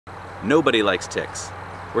Nobody likes ticks.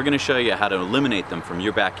 We're going to show you how to eliminate them from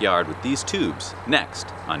your backyard with these tubes next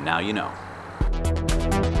on Now You Know.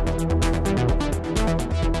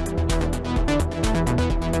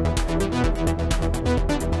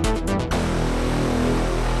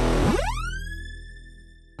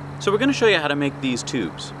 So we're going to show you how to make these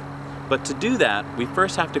tubes. But to do that, we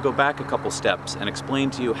first have to go back a couple steps and explain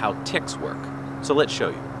to you how ticks work. So let's show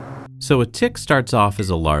you. So a tick starts off as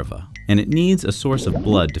a larva, and it needs a source of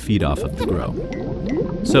blood to feed off of to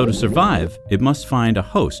grow. So to survive, it must find a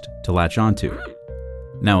host to latch onto.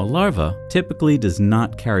 Now a larva typically does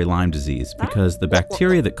not carry Lyme disease because the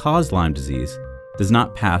bacteria that cause Lyme disease does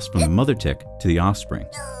not pass from the mother tick to the offspring.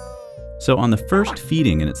 So on the first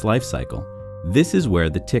feeding in its life cycle, this is where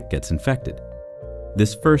the tick gets infected.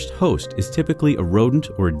 This first host is typically a rodent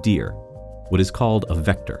or a deer, what is called a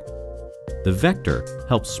vector. The vector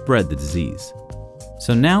helps spread the disease.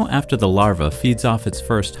 So now after the larva feeds off its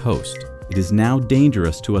first host, it is now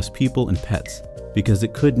dangerous to us people and pets because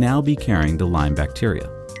it could now be carrying the Lyme bacteria.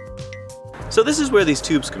 So this is where these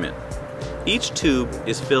tubes come in. Each tube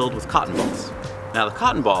is filled with cotton balls. Now the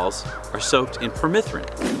cotton balls are soaked in permethrin.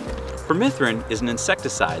 Permethrin is an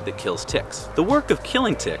insecticide that kills ticks. The work of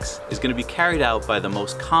killing ticks is going to be carried out by the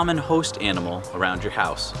most common host animal around your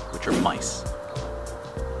house, which are mice.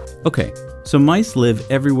 Okay, so mice live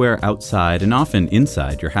everywhere outside and often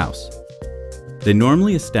inside your house. They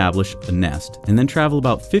normally establish a nest and then travel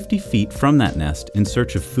about 50 feet from that nest in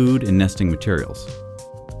search of food and nesting materials.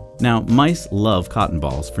 Now, mice love cotton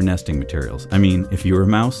balls for nesting materials. I mean, if you were a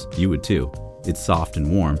mouse, you would too. It's soft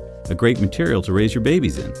and warm, a great material to raise your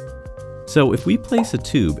babies in. So if we place a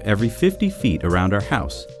tube every 50 feet around our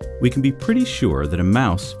house, we can be pretty sure that a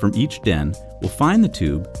mouse from each den will find the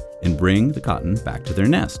tube and bring the cotton back to their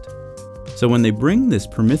nest. So when they bring this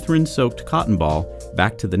permethrin-soaked cotton ball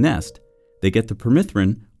back to the nest, they get the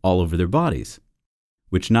permethrin all over their bodies,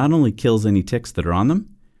 which not only kills any ticks that are on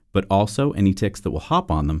them, but also any ticks that will hop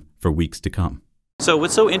on them for weeks to come. So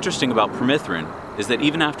what's so interesting about permethrin is that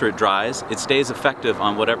even after it dries, it stays effective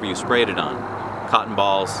on whatever you sprayed it on. Cotton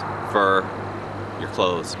balls, fur, your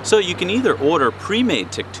clothes. So you can either order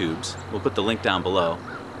pre-made tick tubes, we'll put the link down below,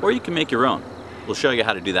 or you can make your own. We'll show you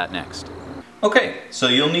how to do that next. Okay, so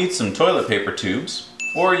you'll need some toilet paper tubes,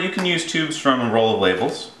 or you can use tubes from a roll of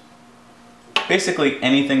labels. Basically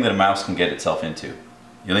anything that a mouse can get itself into.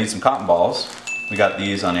 You'll need some cotton balls. We got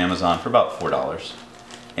these on Amazon for about $4.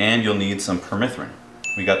 And you'll need some permethrin.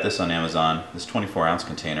 We got this on Amazon, this 24-ounce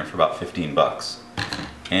container for about 15 bucks.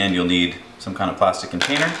 And you'll need some kind of plastic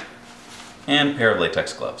container and a pair of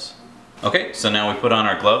latex gloves. Okay, so now we put on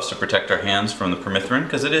our gloves to protect our hands from the permethrin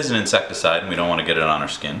because it is an insecticide and we don't want to get it on our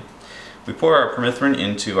skin. We pour our permethrin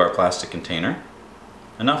into our plastic container,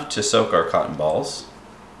 enough to soak our cotton balls.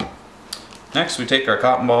 Next, we take our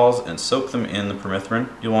cotton balls and soak them in the permethrin.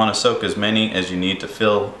 You'll want to soak as many as you need to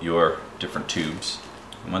fill your different tubes.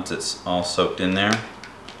 And once it's all soaked in there,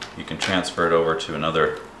 you can transfer it over to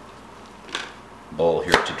another bowl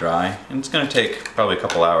here to dry. And it's going to take probably a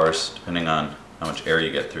couple hours, depending on how much air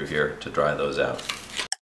you get through here, to dry those out.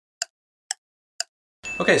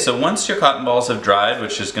 Okay, so once your cotton balls have dried,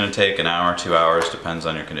 which is going to take an hour, 2 hours, depends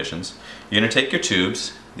on your conditions, you're going to take your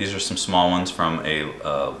tubes. These are some small ones from a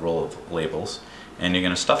roll of labels, and you're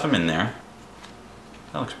going to stuff them in there.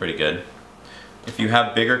 That looks pretty good. If you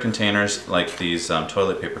have bigger containers like these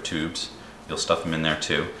toilet paper tubes, you'll stuff them in there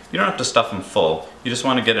too. You don't have to stuff them full. You just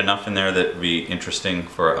want to get enough in there that would be interesting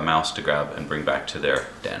for a mouse to grab and bring back to their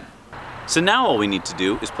den. So now all we need to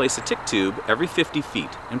do is place a tick tube every 50 feet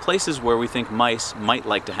in places where we think mice might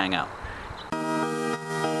like to hang out.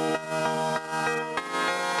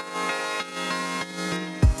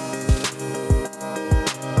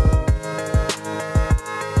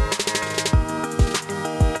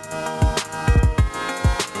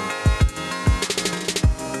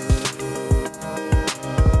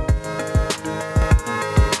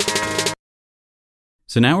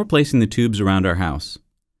 So now we're placing the tubes around our house.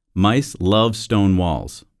 Mice love stone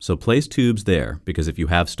walls, so place tubes there because if you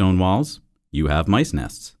have stone walls, you have mice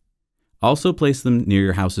nests. Also place them near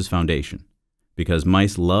your house's foundation because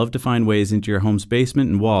mice love to find ways into your home's basement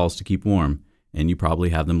and walls to keep warm, and you probably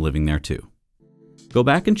have them living there too. Go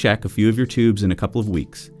back and check a few of your tubes in a couple of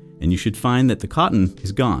weeks, and you should find that the cotton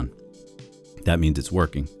is gone. That means it's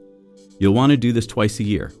working. You'll want to do this twice a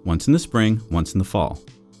year, once in the spring, once in the fall.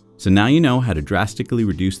 So now you know how to drastically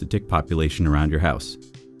reduce the tick population around your house.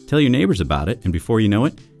 Tell your neighbors about it, and before you know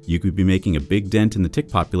it, you could be making a big dent in the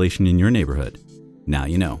tick population in your neighborhood. Now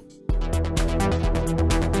you know.